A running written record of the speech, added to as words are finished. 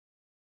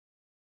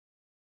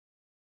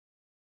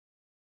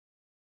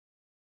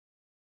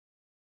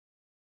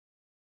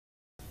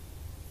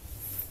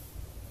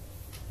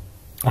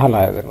Hello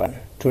everyone.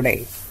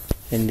 Today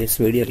in this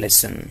video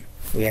lesson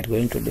we are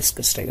going to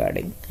discuss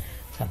regarding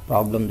a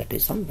problem that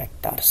is on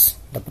vectors.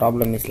 The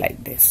problem is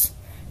like this.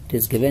 It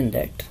is given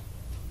that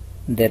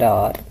there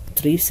are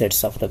three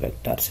sets of the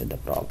vectors in the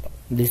problem.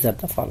 These are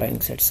the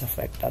following sets of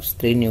vectors: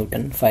 3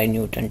 Newton, 5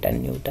 Newton,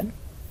 10 Newton,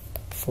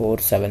 4,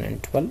 7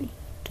 and 12,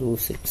 2,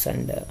 6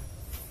 and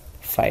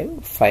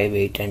 5, 5,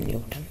 8 and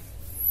Newton.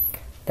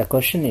 The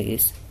question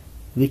is,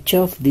 which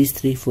of these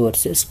three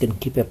forces can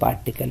keep a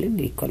particle in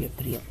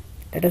equilibrium?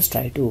 Let us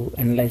try to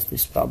analyze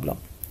this problem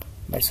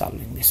by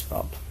solving this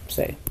problem.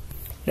 Say,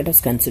 let us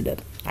consider,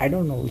 I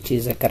don't know which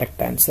is a correct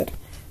answer.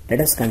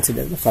 Let us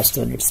consider the first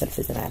one itself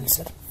as an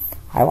answer.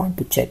 I want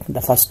to check the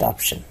first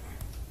option.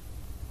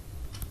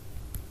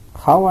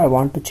 How I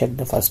want to check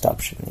the first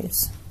option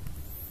is,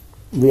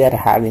 we are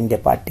having a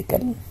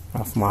particle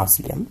of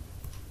mass m.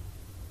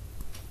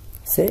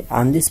 Say,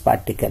 on this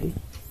particle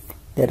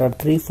there are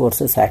three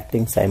forces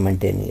acting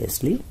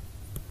simultaneously.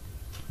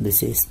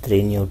 This is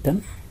 3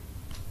 Newton.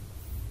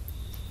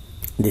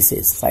 This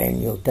is 5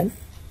 Newton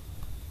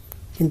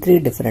in three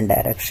different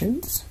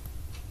directions,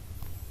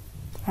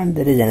 and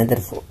there is another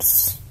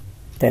force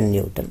 10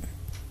 Newton.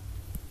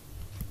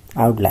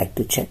 I would like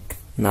to check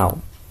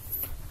now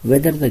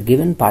whether the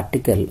given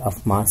particle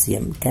of mass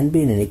m can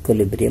be in an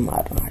equilibrium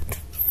or not.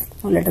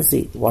 Now let us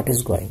see what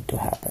is going to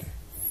happen.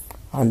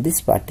 On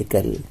this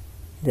particle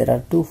there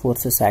are two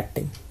forces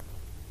acting.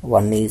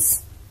 One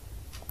is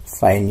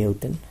 5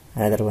 Newton,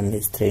 another one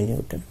is 3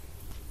 Newton.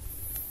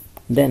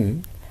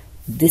 Then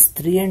this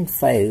 3 and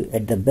 5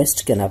 at the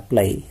best can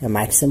apply a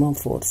maximum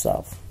force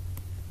of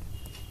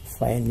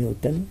 5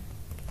 Newton,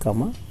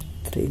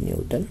 3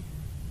 Newton,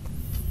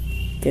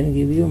 can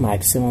give you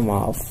maximum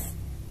of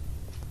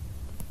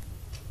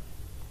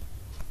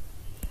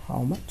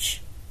how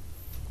much?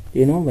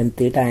 You know, when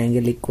theta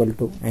angle equal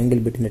to angle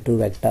between the two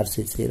vectors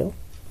is 0,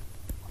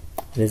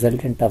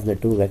 resultant of the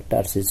two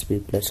vectors is P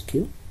plus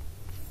Q.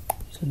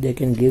 So they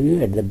can give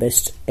you at the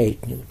best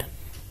 8 Newton.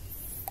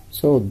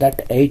 So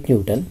that 8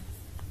 Newton,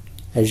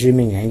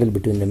 assuming angle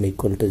between them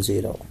equal to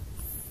 0,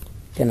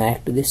 can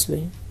act this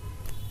way,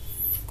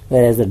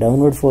 whereas the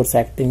downward force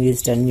acting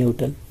is 10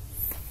 Newton,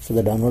 so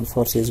the downward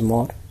force is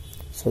more,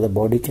 so the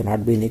body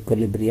cannot be in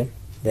equilibrium,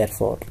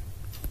 therefore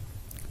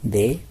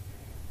they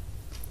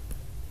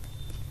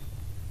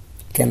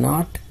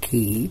cannot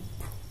keep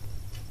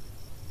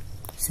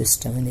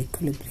system in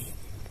equilibrium.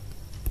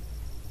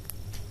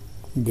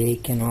 They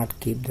cannot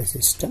keep the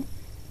system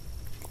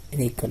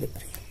in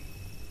equilibrium.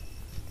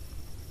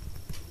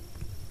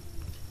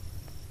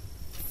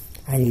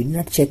 I need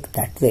not check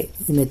that way.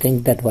 You may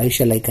think that why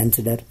shall I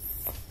consider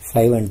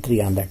 5 and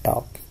 3 on the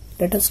top.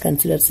 Let us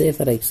consider, say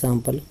for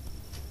example,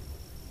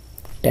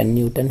 10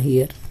 Newton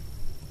here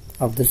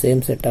of the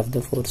same set of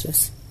the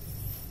forces,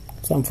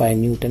 some 5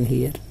 Newton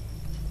here,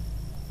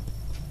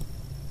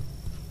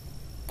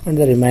 and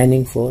the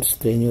remaining force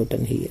 3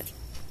 Newton here.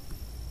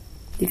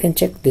 You can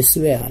check this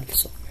way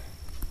also.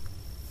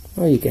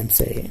 Now you can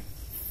say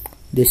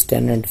this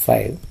 10 and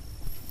 5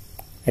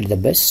 at the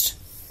best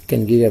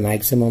can give a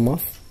maximum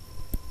of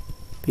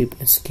P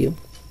plus Q,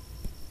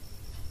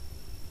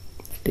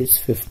 that is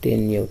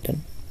 15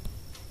 Newton,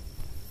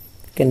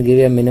 can give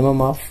a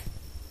minimum of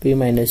P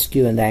minus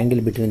Q, and the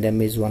angle between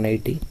them is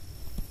 180,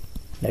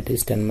 that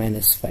is 10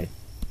 minus 5,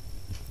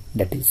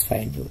 that is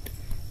 5 Newton.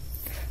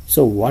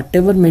 So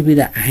whatever may be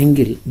the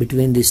angle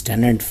between this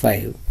 10 and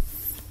 5,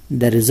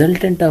 the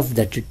resultant of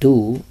that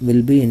 2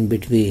 will be in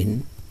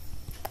between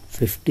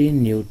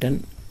 15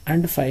 Newton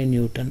and 5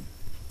 Newton.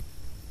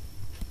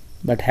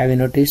 But have you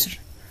noticed?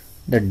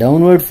 The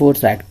downward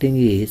force acting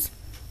is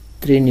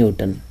 3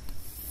 Newton,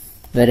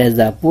 whereas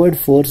the upward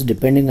force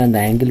depending on the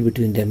angle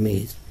between them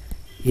is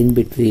in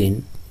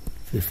between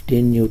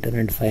 15 Newton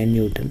and 5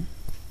 Newton.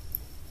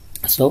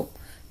 So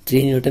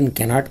 3 Newton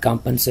cannot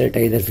compensate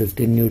either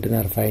 15 Newton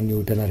or 5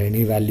 Newton or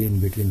any value in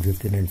between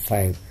 15 and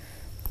 5.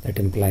 That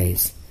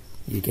implies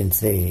you can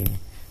say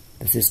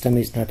the system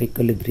is not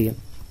equilibrium.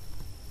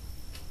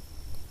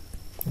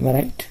 Am I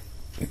right?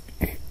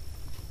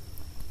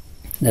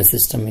 The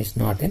system is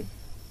not in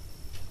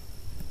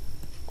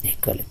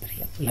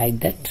equilibrium. Like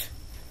that,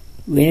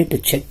 we need to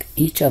check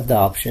each of the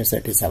options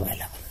that is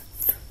available.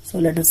 So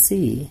let us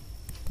see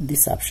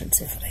this option.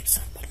 Say for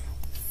example,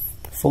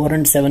 4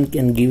 and 7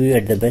 can give you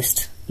at the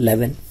best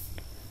 11.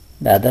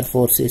 The other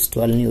force is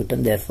 12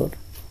 Newton, therefore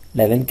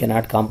 11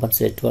 cannot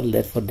compensate 12,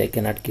 therefore they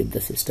cannot keep the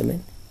system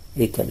in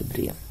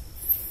equilibrium.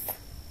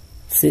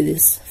 See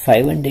this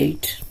 5 and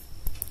 8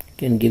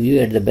 can give you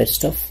at the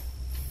best of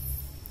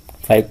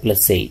 5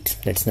 plus 8,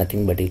 that's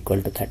nothing but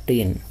equal to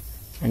 13,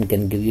 and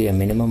can give you a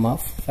minimum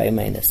of 5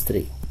 minus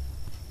 3,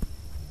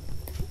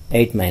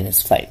 8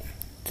 minus 5,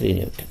 3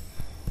 Newton.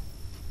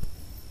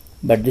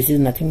 But this is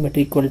nothing but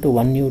equal to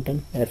 1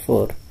 Newton,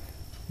 therefore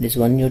this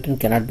 1 Newton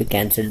cannot be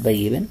cancelled by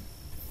even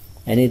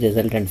any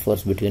resultant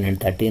force between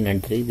 13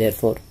 and 3,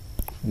 therefore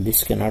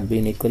this cannot be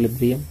in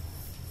equilibrium.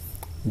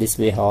 This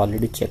we have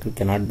already checked, it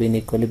cannot be in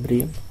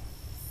equilibrium.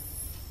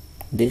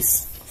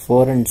 This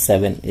 4 and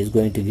 7 is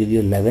going to give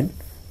you 11,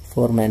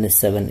 4 minus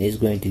 7 is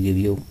going to give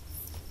you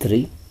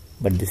 3,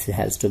 but this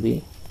has to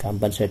be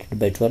compensated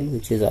by 12,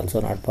 which is also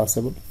not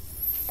possible.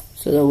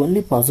 So the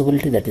only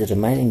possibility that is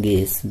remaining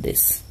is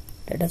this.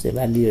 Let us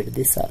evaluate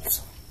this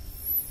also.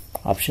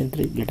 Option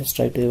 3, let us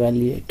try to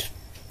evaluate.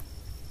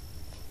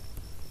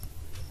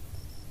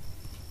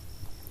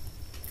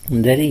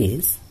 There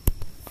is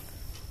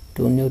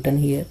 2 Newton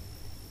here.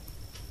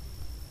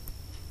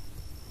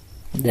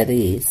 There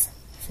is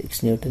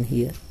 6 Newton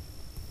here.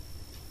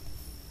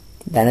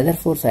 The another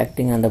force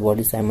acting on the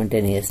body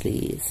simultaneously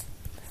is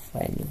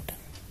 5 Newton.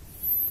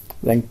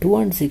 When 2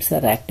 and 6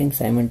 are acting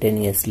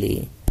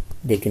simultaneously,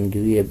 they can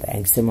give you a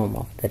maximum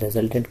of, the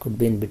resultant could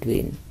be in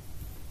between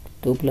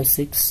 2 plus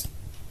 6,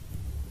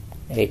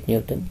 8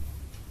 Newton,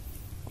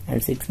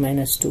 and 6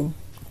 minus 2,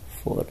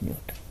 4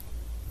 Newton.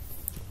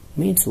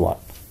 Means what?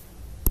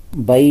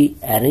 By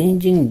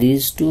arranging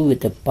these two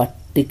with a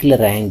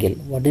particular angle,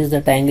 what is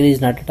that angle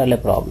is not at all a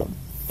problem.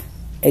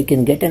 I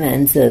can get an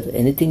answer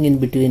anything in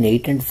between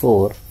 8 and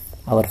 4.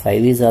 Our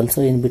 5 is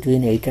also in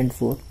between 8 and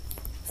 4.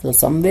 So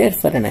somewhere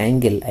for an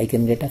angle I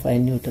can get a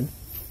 5 Newton.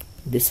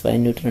 This 5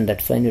 Newton and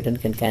that 5 Newton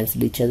can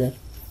cancel each other.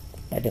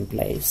 That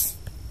implies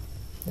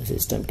the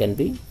system can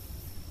be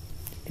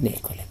in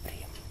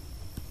equilibrium.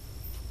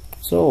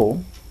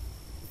 So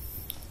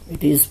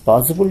it is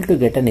possible to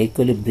get an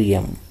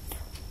equilibrium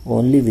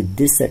only with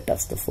this set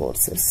of the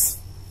forces,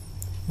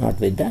 not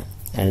with the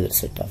another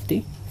set of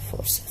the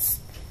forces.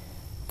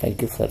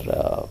 Thank you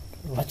for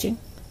watching.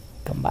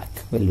 Come back.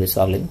 We'll be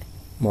solving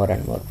more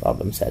and more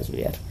problems as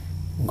we are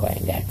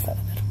going ahead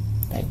further.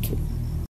 Thank you.